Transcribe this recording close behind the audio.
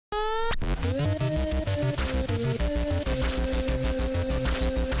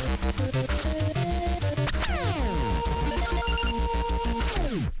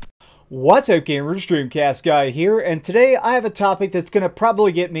What's up, gamers? DreamcastGuy here, and today I have a topic that's going to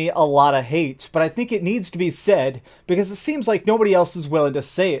probably get me a lot of hate, but I think it needs to be said because it seems like nobody else is willing to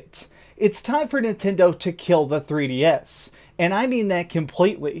say it. It's time for Nintendo to kill the 3DS, and I mean that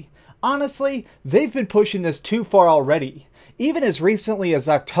completely. Honestly, they've been pushing this too far already. Even as recently as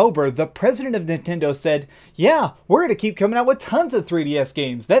October, the president of Nintendo said, yeah, we're going to keep coming out with tons of 3DS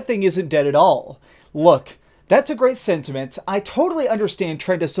games. That thing isn't dead at all. Look, that's a great sentiment. I totally understand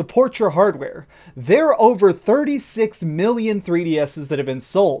trying to support your hardware. There are over 36 million 3DSs that have been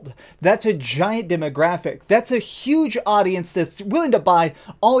sold. That's a giant demographic. That's a huge audience that's willing to buy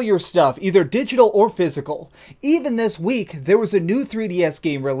all your stuff, either digital or physical. Even this week, there was a new 3DS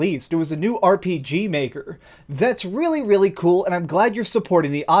game released. It was a new RPG maker. That's really, really cool, and I'm glad you're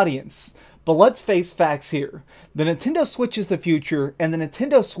supporting the audience. But let's face facts here. The Nintendo Switch is the future, and the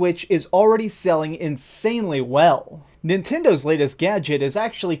Nintendo Switch is already selling insanely well. Nintendo's latest gadget is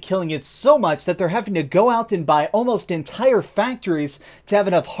actually killing it so much that they're having to go out and buy almost entire factories to have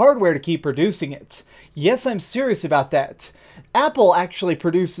enough hardware to keep producing it. Yes, I'm serious about that. Apple actually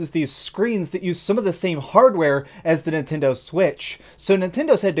produces these screens that use some of the same hardware as the Nintendo Switch. So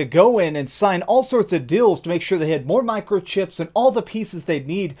Nintendo's had to go in and sign all sorts of deals to make sure they had more microchips and all the pieces they'd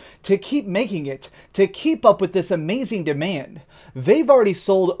need to keep making it, to keep up with this amazing demand. They've already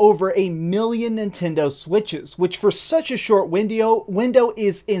sold over 1 million Nintendo Switches, which for such a short window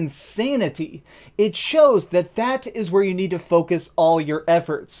is insanity. It shows that that is where you need to focus all your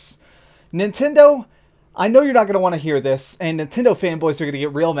efforts. Nintendo, I know you're not going to want to hear this, and Nintendo fanboys are going to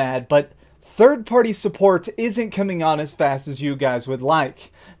get real mad, but third-party support isn't coming on as fast as you guys would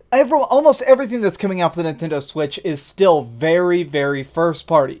like. Almost everything that's coming out for the Nintendo Switch is still very, very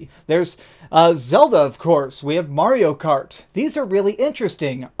first-party. There's Zelda, of course. We have Mario Kart. These are really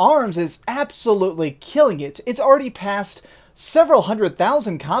interesting. ARMS is absolutely killing it. It's already passed several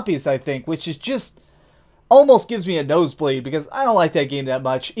 100,000 copies, I think, which is just almost gives me a nosebleed because I don't like that game that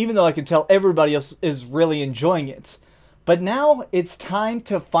much, even though I can tell everybody else is really enjoying it. But now it's time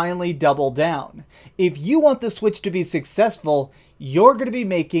to finally double down. If you want the Switch to be successful, you're going to be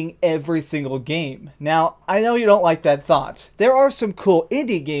making every single game. Now, I know you don't like that thought. There are some cool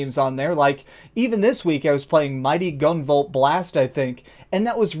indie games on there, like even this week I was playing Mighty Gunvolt Blast, I think, and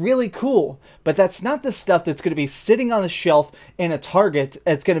that was really cool. But that's not the stuff that's going to be sitting on a shelf in a Target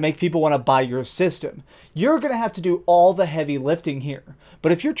that's going to make people want to buy your system. You're going to have to do all the heavy lifting here.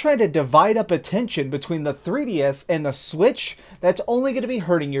 But if you're trying to divide up attention between the 3DS and the Switch, that's only going to be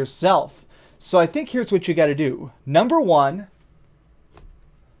hurting yourself. So I think here's what you got to do. Number one,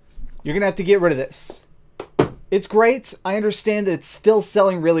 you're going to have to get rid of this. It's great. I understand that it's still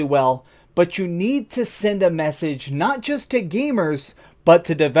selling really well, but you need to send a message not just to gamers, but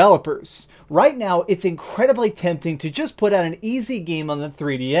to developers. Right now, it's incredibly tempting to just put out an easy game on the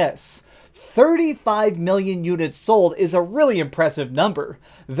 3DS. 35 million units sold is a really impressive number.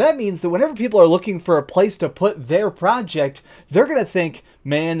 That means that whenever people are looking for a place to put their project, they're going to think,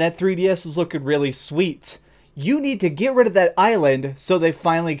 man, that 3DS is looking really sweet. You need to get rid of that island so they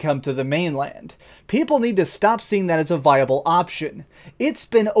finally come to the mainland. People need to stop seeing that as a viable option. It's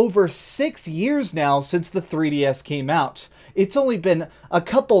been over 6 years now since the 3DS came out. It's only been a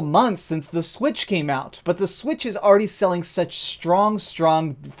couple months since the Switch came out, but the Switch is already selling such strong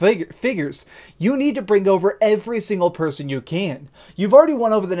figures. You need to bring over every single person you can. You've already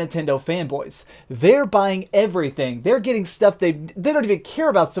won over the Nintendo fanboys. They're buying everything. They're getting stuff they don't even care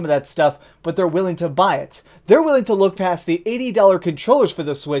about some of that stuff, but they're willing to buy it. They're willing to look past the $80 controllers for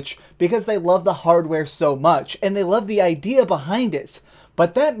the Switch because they love the hardware so much, and they love the idea behind it.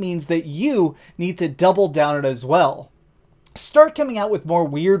 But that means that you need to double down on it as well. Start coming out with more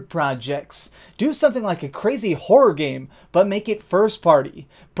weird projects. Do something like a crazy horror game, but make it first party.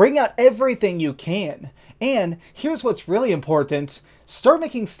 Bring out everything you can. And here's what's really important. Start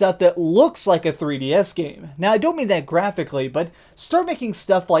making stuff that looks like a 3DS game. Now, I don't mean that graphically, but start making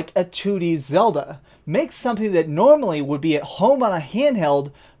stuff like a 2D Zelda. Make something that normally would be at home on a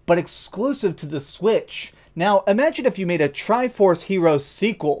handheld, but exclusive to the Switch. Now, imagine if you made a Triforce Heroes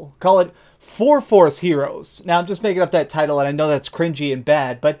sequel. Call it 4 Force Heroes. Now, I'm just making up that title, and I know that's cringy and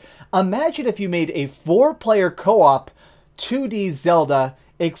bad, but imagine if you made a 4-player co-op 2D Zelda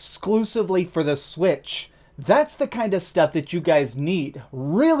exclusively for the Switch. That's the kind of stuff that you guys need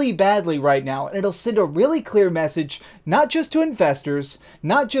really badly right now, and it'll send a really clear message, not just to investors,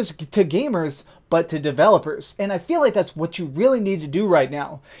 not just to gamers, but to developers. And I feel like that's what you really need to do right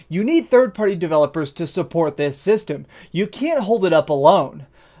now. You need third-party developers to support this system. You can't hold it up alone.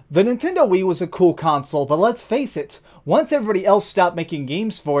 The Nintendo Wii was a cool console, but let's face it, once everybody else stopped making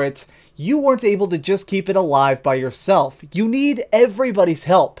games for it, you weren't able to just keep it alive by yourself. You need everybody's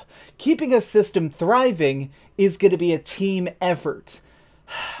help. Keeping a system thriving is going to be a team effort.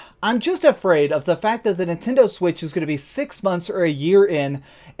 I'm just afraid of the fact that the Nintendo Switch is going to be 6 months or a year in,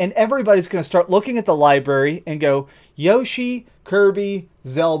 and everybody's going to start looking at the library and go, Yoshi, Kirby,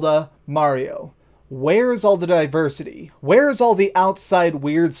 Zelda, Mario. Where's all the diversity? Where's all the outside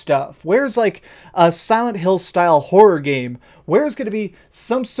weird stuff? Where's like a Silent Hill style horror game? Where's going to be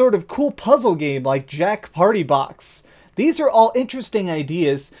some sort of cool puzzle game like Jack Party Box? These are all interesting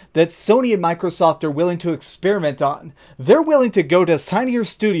ideas that Sony and Microsoft are willing to experiment on. They're willing to go to tinier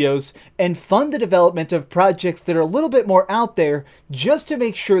studios and fund the development of projects that are a little bit more out there just to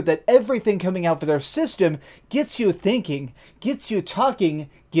make sure that everything coming out for their system gets you thinking, gets you talking,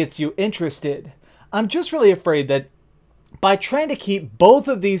 gets you interested. I'm just really afraid that by trying to keep both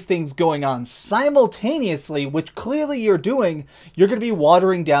of these things going on simultaneously, which clearly you're doing, you're going to be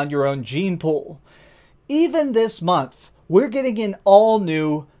watering down your own gene pool. Even this month, we're getting an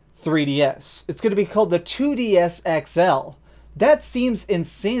all-new 3DS. It's going to be called the 2DS XL. That seems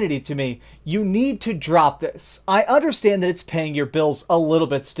insanity to me. You need to drop this. I understand that it's paying your bills a little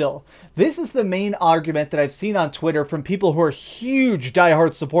bit still. This is the main argument that I've seen on Twitter from people who are huge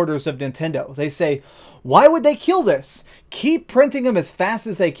diehard supporters of Nintendo. They say, why would they kill this? Keep printing them as fast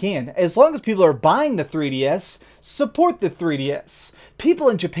as they can. As long as people are buying the 3DS, support the 3DS. People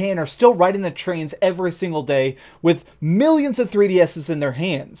in Japan are still riding the trains every single day with millions of 3DSs in their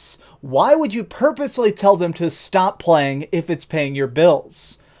hands. Why would you purposely tell them to stop playing if it's paying your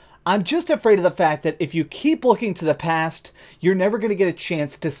bills? I'm just afraid of the fact that if you keep looking to the past, you're never going to get a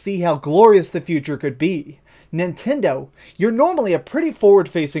chance to see how glorious the future could be. Nintendo, you're normally a pretty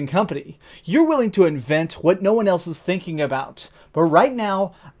forward-facing company. You're willing to invent what no one else is thinking about. But right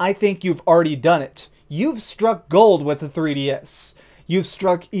now, I think you've already done it. You've struck gold with the 3DS. You've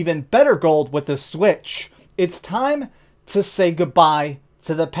struck even better gold with the Switch. It's time to say goodbye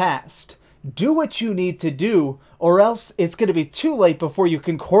to the past. Do what you need to do, or else it's going to be too late before you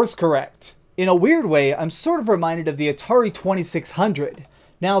can course correct. In a weird way, I'm sort of reminded of the Atari 2600.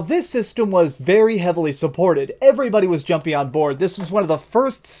 Now, this system was very heavily supported. Everybody was jumping on board. This was one of the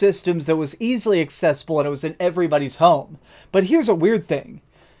first systems that was easily accessible and it was in everybody's home. But here's a weird thing.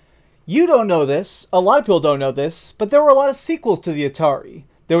 You don't know this, a lot of people don't know this, but there were a lot of sequels to the Atari.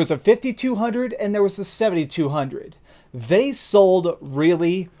 There was a 5200 and there was a 7200. They sold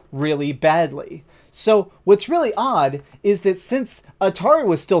really, really badly. So what's really odd is that since Atari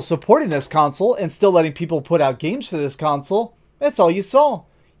was still supporting this console and still letting people put out games for this console, that's all you saw.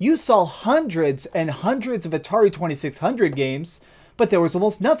 You saw hundreds and hundreds of Atari 2600 games, but there was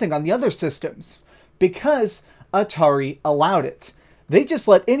almost nothing on the other systems because Atari allowed it. They just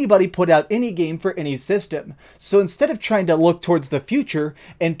let anybody put out any game for any system. So instead of trying to look towards the future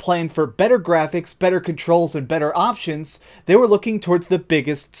and plan for better graphics, better controls, and better options, they were looking towards the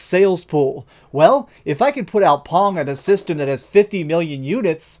biggest sales pool. Well, if I can put out Pong on a system that has 50 million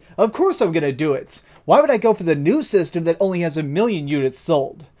units, of course I'm going to do it. Why would I go for the new system that only has 1 million units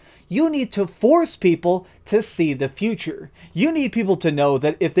sold? You need to force people to see the future. You need people to know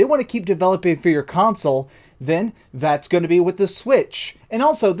that if they want to keep developing for your console, then that's going to be with the Switch. And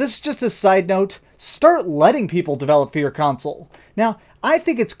also, this is just a side note, start letting people develop for your console. Now, I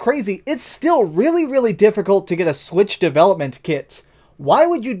think it's crazy. It's still really, really difficult to get a Switch development kit. Why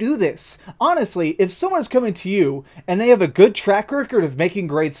would you do this? Honestly, if someone's coming to you and they have a good track record of making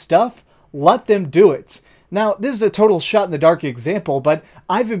great stuff, let them do it. Now, this is a total shot in the dark example, but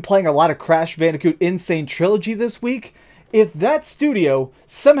I've been playing a lot of Crash Bandicoot Insane Trilogy this week. If that studio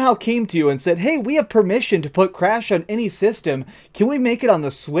somehow came to you and said, hey, we have permission to put Crash on any system, can we make it on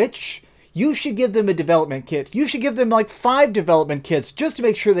the Switch? You should give them a development kit. You should give them like 5 development kits just to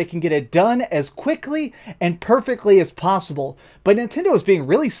make sure they can get it done as quickly and perfectly as possible. But Nintendo is being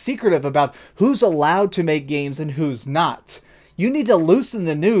really secretive about who's allowed to make games and who's not. You need to loosen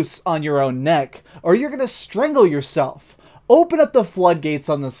the noose on your own neck, or you're going to strangle yourself. Open up the floodgates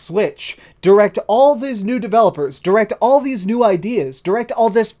on the Switch. Direct all these new developers. Direct all these new ideas. Direct all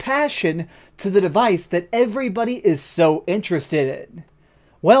this passion to the device that everybody is so interested in.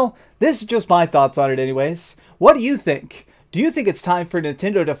 Well, this is just my thoughts on it anyways. What do you think? Do you think it's time for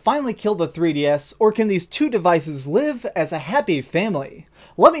Nintendo to finally kill the 3DS, or can these two devices live as a happy family?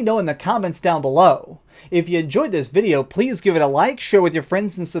 Let me know in the comments down below. If you enjoyed this video, please give it a like, share with your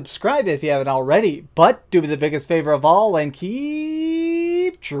friends, and subscribe if you haven't already. But do me the biggest favor of all and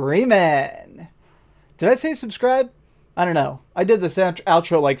keep dreaming. Did I say subscribe? I don't know. I did this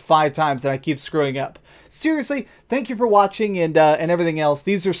outro like 5 times and I keep screwing up. Seriously, thank you for watching and everything else.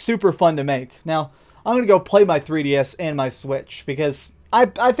 These are super fun to make. Now, I'm going to go play my 3DS and my Switch because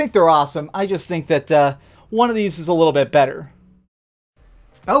I think they're awesome. I just think that one of these is a little bit better.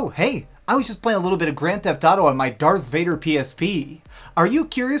 Oh, hey, I was just playing a little bit of Grand Theft Auto on my Darth Vader PSP. Are you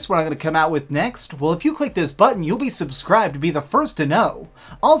curious what I'm going to come out with next? Well, if you click this button, you'll be subscribed to be the first to know.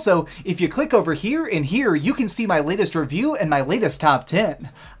 Also, if you click over here and here, you can see my latest review and my latest top 10.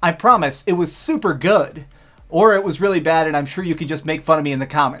 I promise, it was super good. Or it was really bad and I'm sure you can just make fun of me in the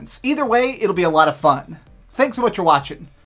comments. Either way, it'll be a lot of fun. Thanks so much for watching.